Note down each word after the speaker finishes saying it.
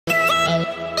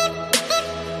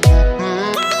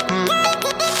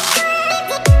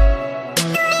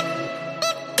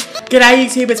G'day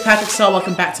YouTube, it's Patrick So.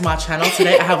 Welcome back to my channel.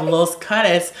 Today I have Lils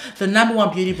Curtis, the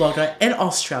 #1 beauty blogger in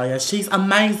Australia. She's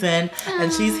amazing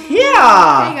and she's here.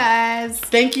 Hey guys.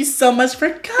 Thank you so much for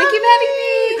coming. Thank you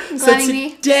for having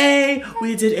me. So today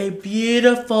we did a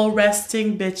beautiful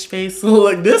resting bitch face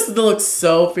look. This looks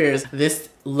so fierce. This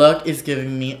look is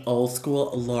giving me old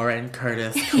school Lauren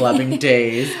Curtis clubbing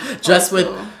days. Just with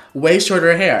way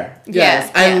shorter hair.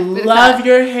 Yes, I love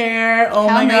your hair. Oh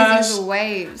my gosh. The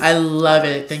waves. I love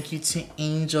it. Thank you to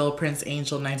Angel, Prince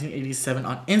Angel 1987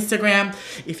 on Instagram.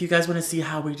 If you guys want to see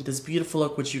how we did this beautiful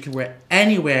look, which you can wear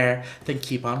anywhere, then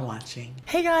keep on watching.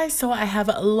 Hey guys, so I have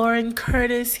Lauren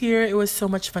Curtis here. It was so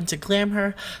much fun to glam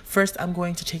her. First, I'm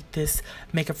going to take this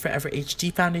Makeup Forever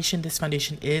HD foundation. This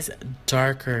foundation is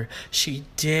darker. She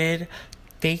did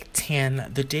fake tan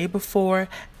the day before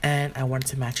and I wanted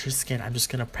to match her skin. I'm just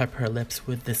gonna prep her lips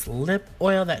with this lip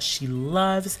oil that she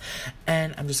loves,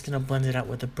 and I'm just gonna blend it out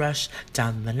with a brush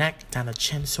down the neck, down the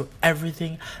chin, so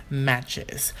everything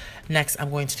matches. Next, I'm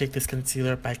going to take this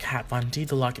concealer by Kat Von D,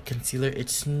 the Lock-It Concealer.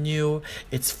 It's new,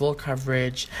 it's full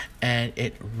coverage, and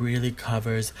it really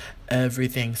covers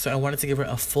everything. So I wanted to give her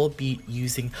a full beat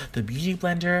using the Beauty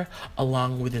Blender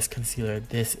along with this concealer.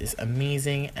 This is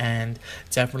amazing, and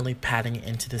definitely patting it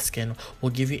into the skin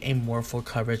will give you a more full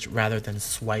coverage rather than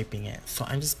swiping it. So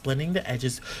I'm just blending the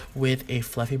edges with a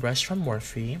fluffy brush from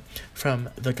Morphe from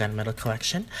the Gunmetal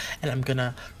collection, and I'm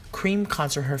gonna cream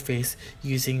contour her face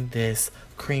using this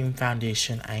cream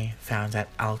foundation I found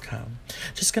at Alco.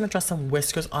 Just gonna draw some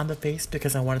whiskers on the face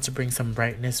because I wanted to bring some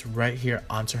brightness right here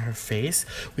onto her face.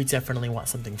 We definitely want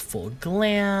something full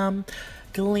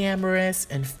glamorous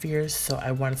and fierce, so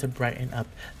I wanted to brighten up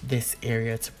this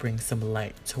area to bring some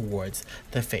light towards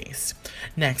the face.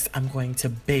 Next, I'm going to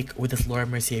bake with this Laura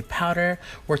Mercier powder.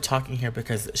 We're talking here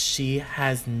because she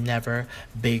has never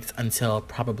baked until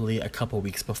probably a couple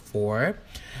weeks before,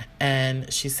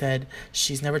 and she said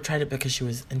she's never tried it because she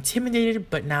was intimidated,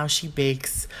 but now she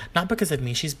bakes, not because of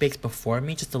me, she's baked before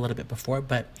me, just a little bit before,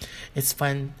 but it's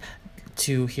fun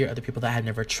to hear other people that had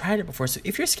never tried it before. So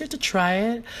if you're scared to try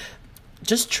it,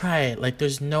 just try it. Like,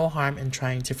 there's no harm in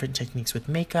trying different techniques with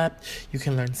makeup. You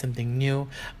can learn something new,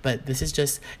 but this is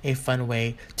just a fun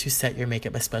way to set your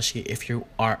makeup, especially if you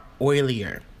are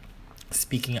oilier.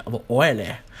 Speaking of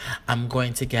oily, I'm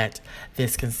going to get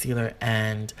this concealer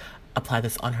and apply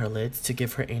this on her lids to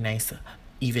give her a nice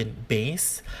even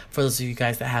base. For those of you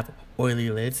guys that have oily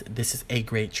lids, this is a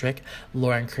great trick.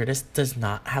 Lauren Curtis does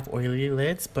not have oily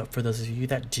lids, but for those of you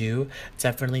that do,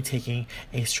 definitely taking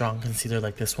a strong concealer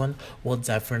like this one will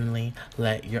definitely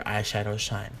let your eyeshadow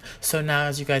shine. So now,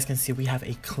 as you guys can see, we have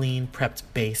a clean prepped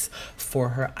base for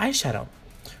her eyeshadow.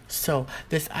 So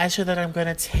this eyeshadow that I'm going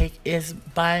to take is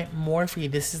by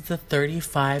Morphe. This is the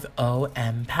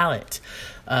 35OM palette.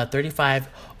 35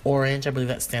 orange, I believe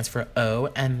that stands for O,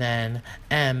 and then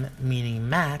M meaning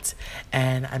matte.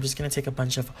 And I'm just going to take a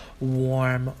bunch of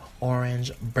warm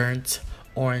orange, burnt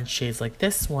orange shades like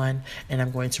this one, and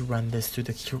I'm going to run this through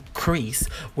the crease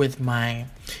with my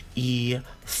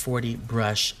E40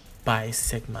 brush by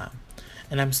Sigma.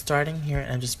 And I'm starting here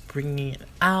and I'm just bringing it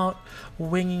out,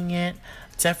 winging it.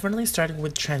 Definitely starting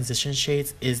with transition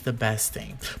shades is the best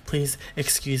thing. Please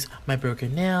excuse my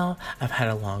broken nail. I've had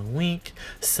a long week,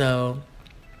 so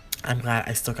I'm glad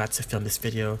I still got to film this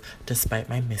video despite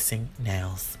my missing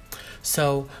nails.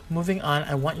 So moving on,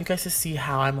 I want you guys to see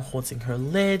how I'm holding her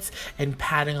lids and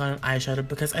patting on an eyeshadow,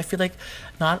 because I feel like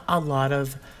not a lot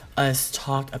of us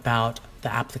talk about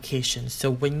the application.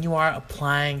 So when you are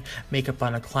applying makeup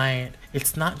on a client,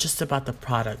 it's not just about the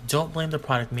product. Don't blame the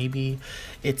product. Maybe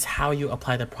it's how you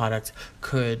apply the product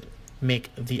could make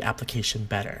the application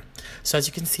better. So as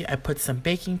you can see, I put some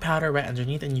baking powder right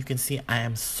underneath, and you can see I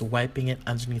am swiping it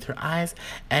underneath her eyes,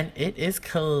 and it is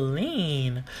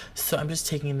clean. So I'm just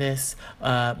taking this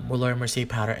Laura Mercier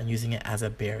powder and using it as a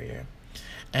barrier.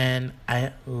 And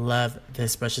I love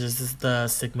this brush. This is the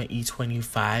Sigma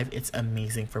E25. It's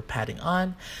amazing for patting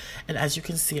on. And as you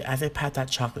can see, as I pat that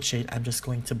chocolate shade, I'm just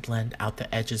going to blend out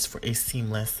the edges for a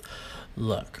seamless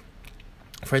look.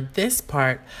 For this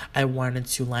part, I wanted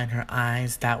to line her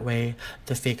eyes. That way,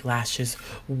 the fake lashes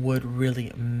would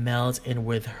really meld in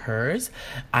with hers.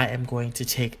 I am going to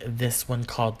take this one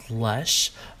called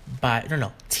Lush by,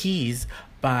 Tease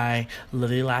by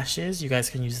Lily Lashes. You guys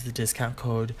can use the discount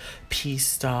code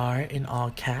PSTARR in all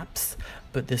caps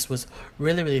but this was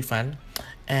really, really fun.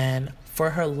 And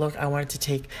for her look, I wanted to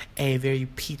take a very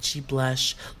peachy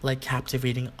blush, like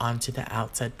captivating onto the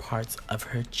outside parts of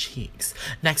her cheeks.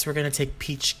 Next, we're going to take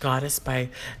Peach Goddess by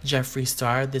Jeffree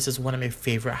Star. This is one of my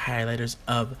favorite highlighters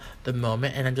of the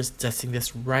moment, and I'm just dusting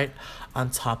this right on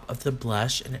top of the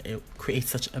blush, and it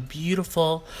creates such a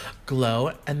beautiful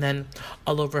glow. And then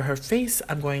all over her face,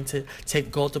 I'm going to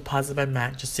take Gold Deposit by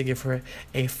MAC just to give her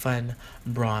a fun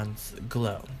bronze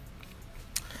glow.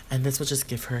 And this will just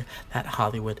give her that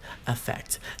Hollywood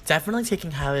effect. Definitely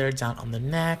taking highlighter down on the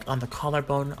neck, on the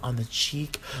collarbone, on the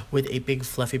cheek with a big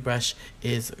fluffy brush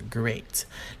is great.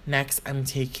 Next, I'm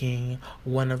taking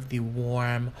one of the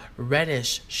warm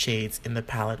reddish shades in the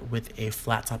palette with a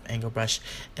flat top angle brush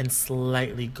and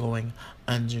slightly going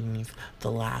underneath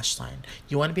the lash line.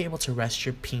 You want to be able to rest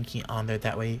your pinky on there,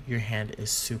 that way your hand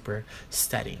is super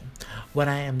steady. What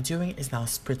I am doing is now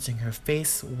spritzing her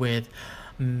face with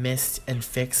Mist and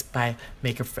Fix by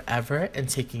Makeup Forever and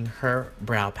taking her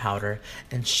brow powder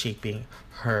and shaping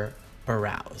her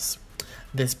brows.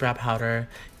 This brow powder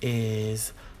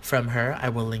is from her. I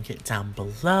will link it down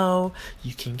below.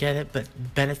 You can get it, but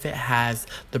Benefit has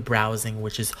the browsing,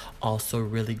 which is also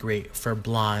really great for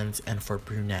blondes and for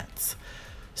brunettes.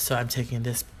 So I'm taking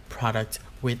this product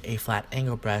with a flat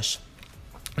angle brush.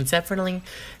 And definitely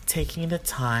taking the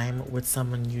time with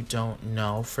someone you don't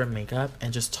know for makeup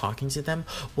and just talking to them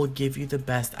will give you the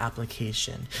best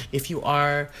application. If you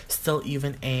are still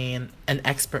even an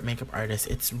expert makeup artist,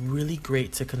 it's really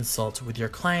great to consult with your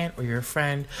client or your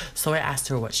friend. So I asked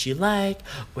her what she liked,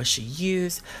 what she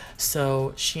used.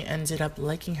 So she ended up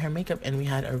liking her makeup, and we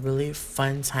had a really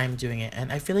fun time doing it.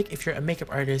 And I feel like if you're a makeup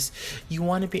artist, you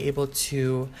want to be able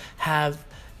to have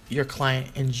your client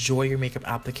enjoy your makeup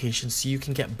application so you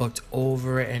can get booked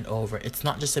over and over. It's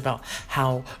not just about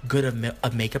how good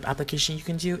a makeup application you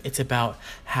can do, it's about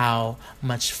how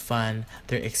much fun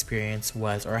their experience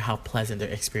was or how pleasant their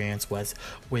experience was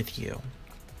with you.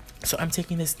 So I'm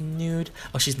taking this nude,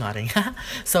 oh, she's nodding.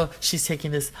 So she's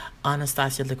taking this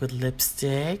Anastasia liquid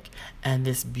lipstick and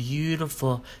this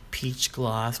beautiful peach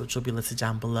gloss, which will be listed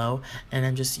down below, and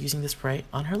I'm just using this right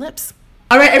on her lips.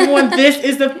 All right, everyone, this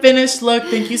is the finished look.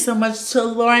 Thank you so much to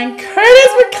Lauren Curtis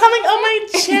for coming on my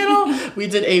channel. We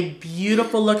did a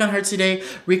beautiful look on her today,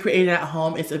 recreated at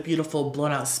home. It's a beautiful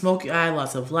blown out smoky eye,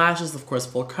 lots of lashes, of course,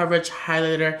 full coverage,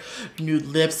 highlighter, nude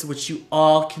lips, which you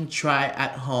all can try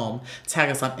at home. Tag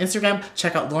us on Instagram.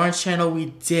 Check out Lauren's channel.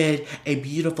 We did a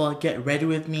beautiful get ready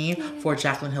with me for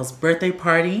Jaclyn Hill's birthday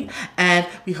party. And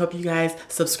we hope you guys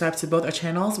subscribe to both our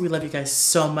channels. We love you guys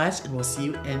so much, and we'll see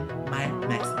you in my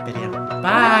next video.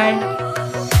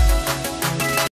 Bye.